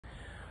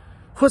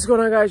What's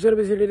going on, guys?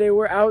 Jonathan's here today.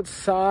 We're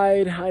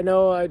outside. I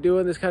know I'm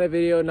doing this kind of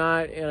video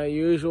not in a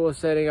usual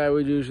setting. I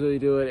would usually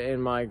do it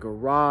in my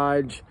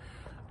garage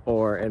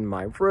or in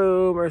my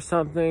room or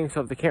something.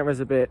 So if the camera's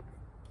a bit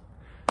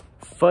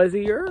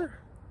fuzzier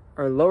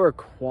or lower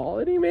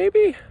quality,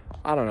 maybe?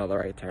 I don't know the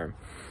right term.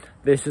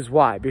 This is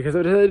why. Because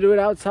I decided to do it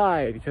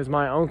outside. Because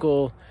my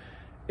uncle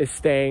is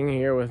staying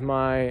here with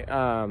my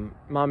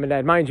mom and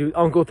dad. Mind you,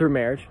 uncle through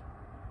marriage.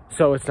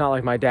 So it's not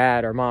like my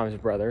dad or mom's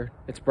brother.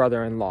 It's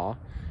brother-in-law.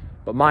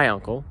 But my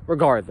uncle,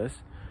 regardless,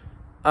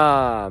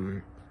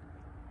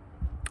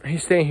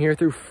 he's staying here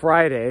through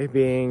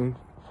Friday,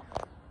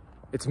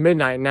 it's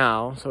midnight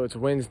now, so it's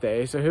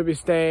Wednesday. So he'll be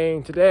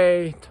staying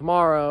today,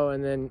 tomorrow,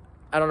 and then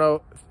I don't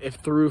know if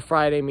through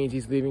Friday means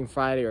he's leaving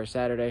Friday or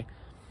Saturday.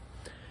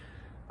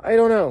 I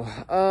don't know.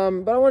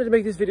 But I wanted to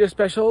make this video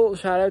special.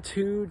 Shout out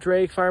to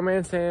Drake,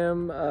 Fireman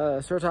Sam,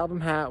 Sir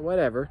Topham Hat,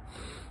 whatever.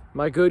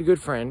 My good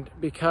friend,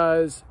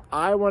 because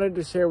I wanted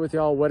to share with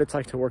y'all what it's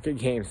like to work at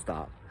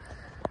GameStop.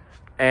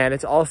 And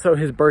it's also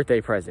his birthday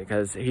present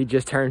because he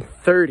just turned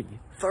 30.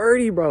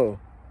 30, bro.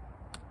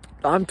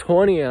 I'm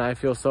 20 and I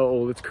feel so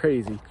old. It's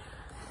crazy.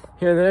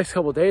 Here in the next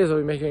couple of days, I'll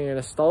be making a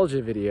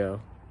nostalgia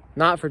video.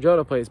 Not for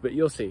Jonah Plays, but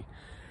you'll see.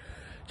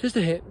 Just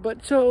a hint.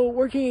 But so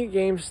working at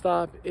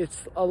GameStop,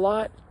 it's a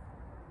lot.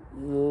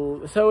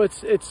 So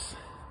it's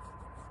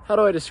how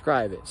do I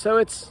describe it? So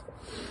it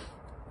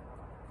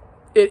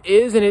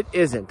is and it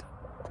isn't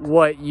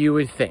what you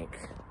would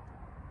think.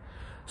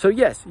 So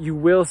yes, you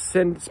will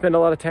spend a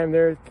lot of time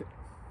there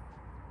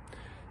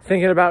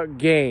thinking about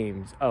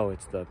games.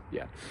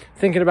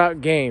 Thinking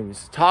about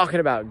games, talking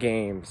about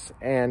games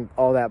and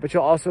all that. But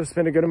you'll also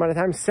spend a good amount of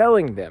time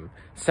selling them.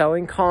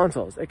 Selling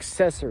consoles,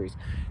 accessories,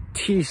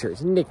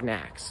 t-shirts,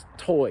 knickknacks,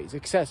 toys,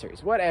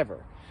 accessories,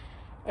 whatever.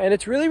 And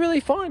it's really, really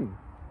fun.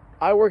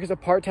 I work as a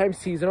part-time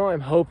seasonal. I'm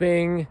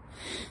hoping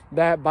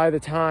that by the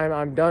time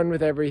I'm done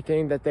with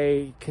everything that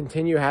they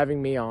continue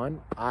having me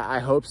on. I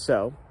hope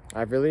so.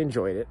 I've really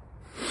enjoyed it.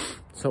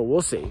 So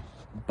we'll see.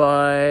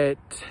 But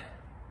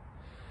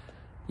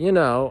you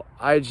know,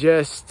 I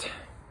just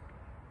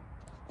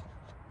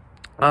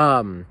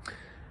when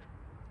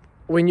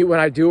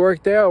I do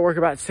work there, I work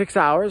about 6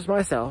 hours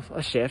myself,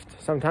 a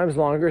shift, sometimes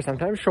longer,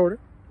 sometimes shorter,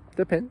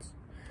 depends.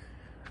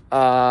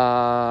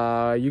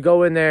 You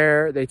go in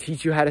there, they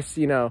teach you how to,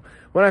 you know,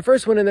 when I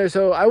first went in there,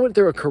 so I went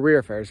through a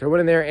career fair. So I went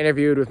in there,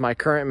 interviewed with my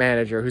current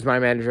manager, who's my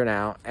manager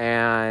now,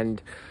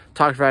 and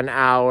talked for about an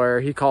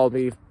hour. He called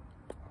me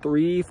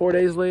 3-4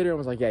 days later and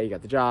was like, yeah, you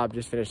got the job,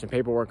 just finish some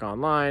paperwork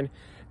online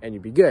and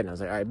you'd be good. And I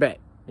was like, all right, bet.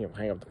 You know,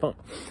 hang up the phone.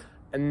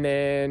 And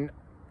then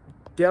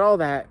did all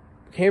that,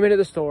 came into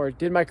the store,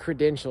 did my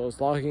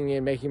credentials, logging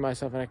in, making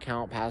myself an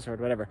account,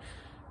 password, whatever.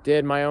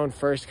 Did my own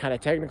first kind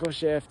of technical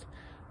shift.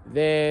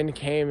 Then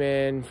came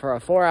in for a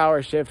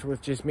 4-hour shift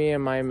with just me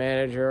and my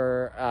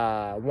manager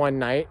one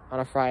night on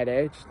a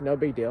Friday. Just no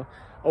big deal.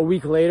 A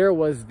week later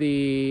was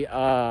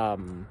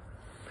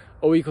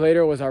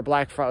our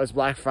Black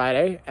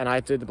Friday, and I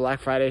did the Black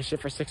Friday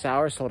shift for 6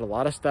 hours, sold a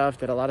lot of stuff,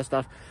 did a lot of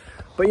stuff.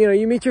 But, you know,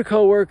 you meet your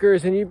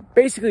coworkers, and you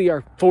basically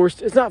are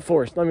forced. It's not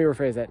forced. Let me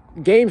rephrase that.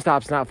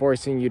 GameStop's not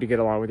forcing you to get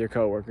along with your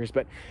coworkers,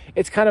 but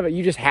it's kind of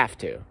you just have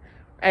to.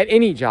 At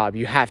any job,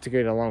 you have to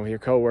get along with your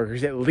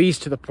coworkers, at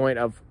least to the point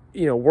of,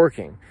 you know,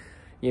 working.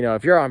 You know,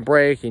 if you're on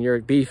break and you're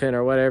beefing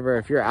or whatever,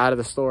 if you're out of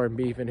the store and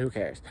beefing, who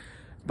cares?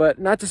 But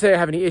not to say I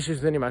have any issues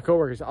with any of my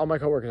coworkers. All my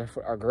coworkers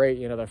are great.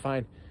 You know, they're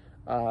fine.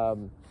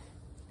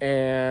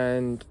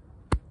 And,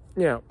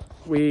 you know,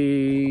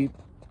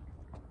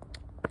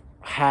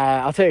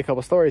 I'll tell you a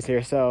couple stories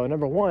here. So,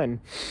 number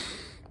one,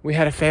 we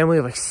had a family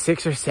of like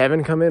 6 or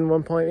 7 come in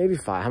one point, maybe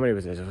 5. How many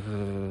was there?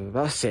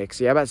 About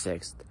 6. Yeah, about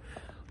 6.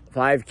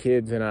 5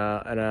 kids and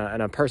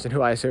a person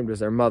who I assumed was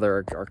their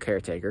mother or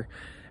caretaker.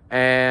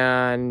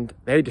 And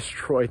they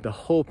destroyed the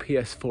whole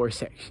PS4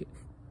 section.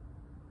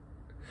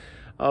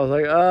 I was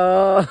like,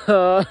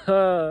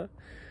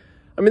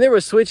 I mean, there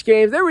were Switch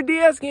games. There were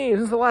DS games.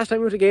 Since the last time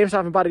we went to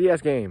GameStop and bought a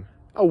DS game.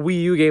 A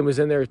Wii U game was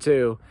in there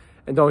too.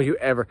 And don't you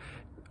ever...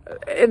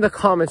 In the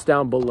comments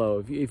down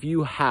below, if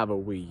you have a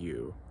Wii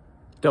U,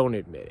 don't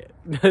admit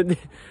it.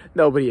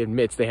 Nobody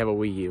admits they have a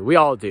Wii U. We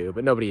all do,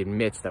 but nobody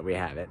admits that we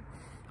have it.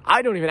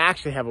 I don't even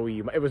actually have a Wii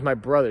U. It was my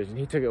brother's, and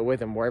he took it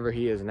with him wherever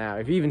he is now.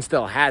 If he even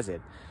still has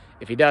it.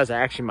 If he does,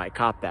 I actually might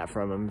cop that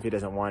from him if he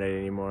doesn't want it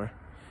anymore.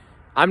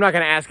 I'm not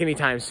going to ask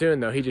anytime soon,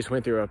 though. He just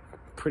went through a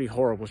pretty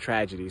horrible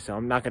tragedy, so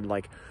I'm not gonna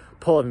like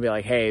pull up and be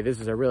like, hey, this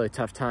is a really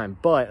tough time.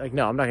 But like,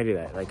 no, I'm not gonna do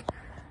that. Like,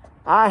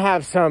 I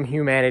have some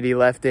humanity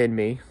left in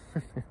me.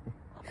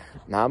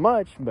 Not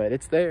much, but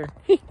it's there.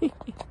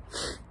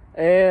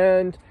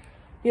 And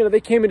you know,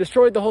 they came and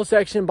destroyed the whole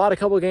section, bought a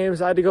couple of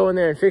games. I had to go in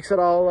there and fix it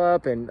all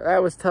up, and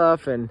that was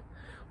tough. And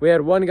we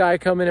had one guy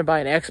come in and buy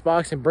an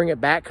Xbox and bring it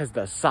back because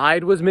the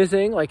side was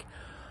missing. Like,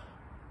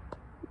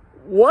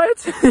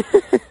 what?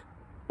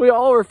 We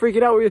all were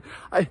freaking out.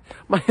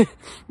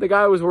 The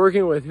guy I was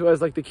working with, who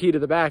has like the key to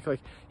the back,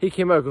 like, he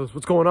came out and goes,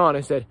 what's going on?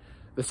 I said,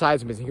 the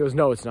side's missing. He goes,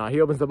 no, it's not. He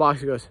opens the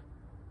box, he goes,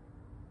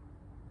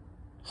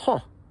 huh.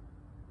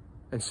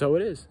 And so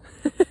it is.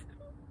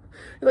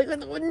 You're like,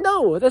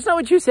 no, that's not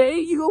what you say.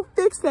 You go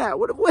fix that.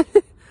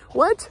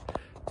 What?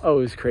 Oh,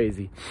 it was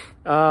crazy.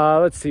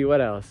 Let's see,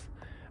 what else?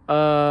 We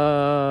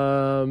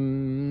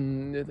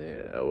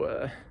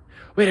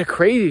had a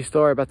crazy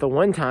story about the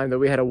one time that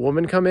we had a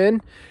woman come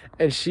in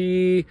and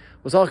she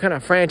was all kind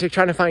of frantic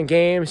trying to find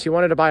games. She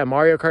wanted to buy a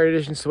Mario Kart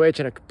Edition Switch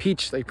and a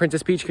Peach, like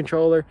Princess Peach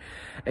controller.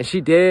 And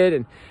she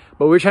did.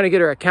 But we were trying to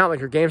get her account, like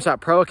her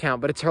GameStop Pro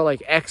account, but it's her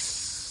like ex-boyfriend,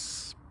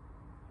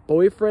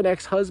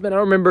 ex-husband. I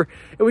don't remember.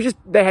 It was just,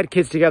 they had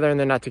kids together and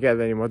they're not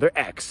together anymore. They're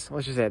ex.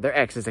 Let's just say it. Their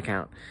ex's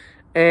account.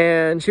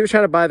 And she was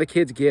trying to buy the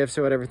kids gifts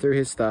or whatever through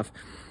his stuff.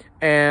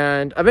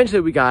 And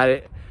eventually we got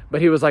it.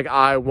 But he was like,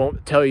 I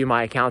won't tell you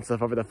my account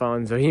stuff over the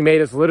phone. So he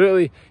made us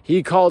literally,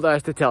 he called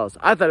us to tell us.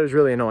 I thought it was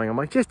really annoying. I'm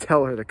like, just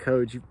tell her the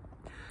code.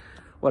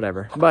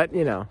 Whatever. But,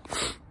 you know.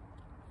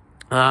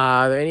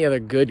 Are there any other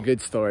good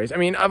stories? I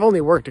mean, I've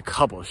only worked a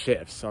couple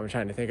shifts. So I'm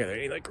trying to think of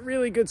any like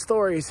really good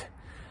stories.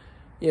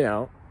 You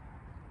know.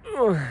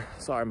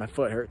 Sorry, my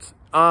foot hurts.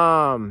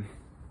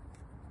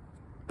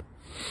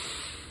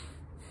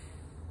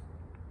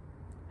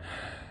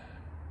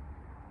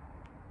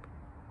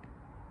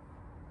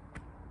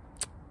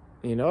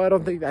 You know, I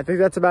think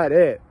that's about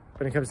it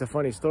when it comes to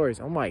funny stories.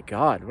 Oh my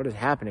God, what is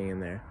happening in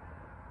there?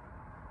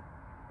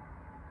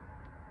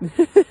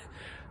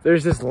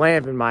 There's this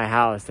lamp in my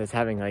house that's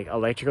having like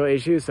electrical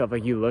issues. So if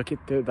like you look at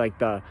like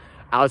the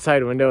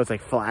outside window, it's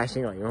like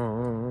flashing like,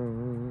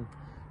 oh,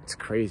 it's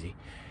crazy.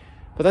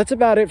 But that's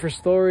about it for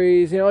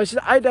stories. You know, it's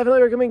just, I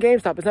definitely recommend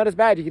GameStop. It's not as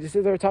bad. You can just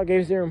sit there and talk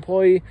games to your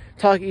employee,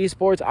 talk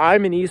esports.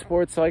 I'm in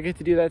esports, so I get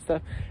to do that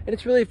stuff. And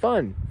it's really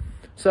fun.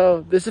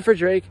 So this is for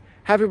Drake.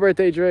 Happy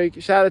birthday, Drake.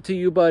 Shout out to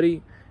you,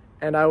 buddy.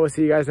 And I will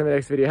see you guys in the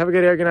next video. Have a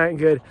good day, good night, and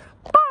good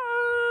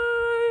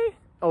bye.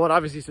 Oh, and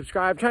obviously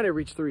subscribe. I'm trying to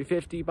reach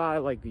 350 by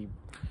like the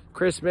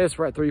Christmas.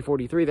 We're at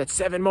 343. That's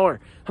 7 more.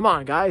 Come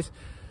on, guys.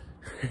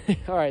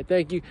 All right,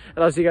 thank you.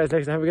 And I'll see you guys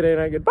next time. Have a good day,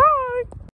 good night, goodbye.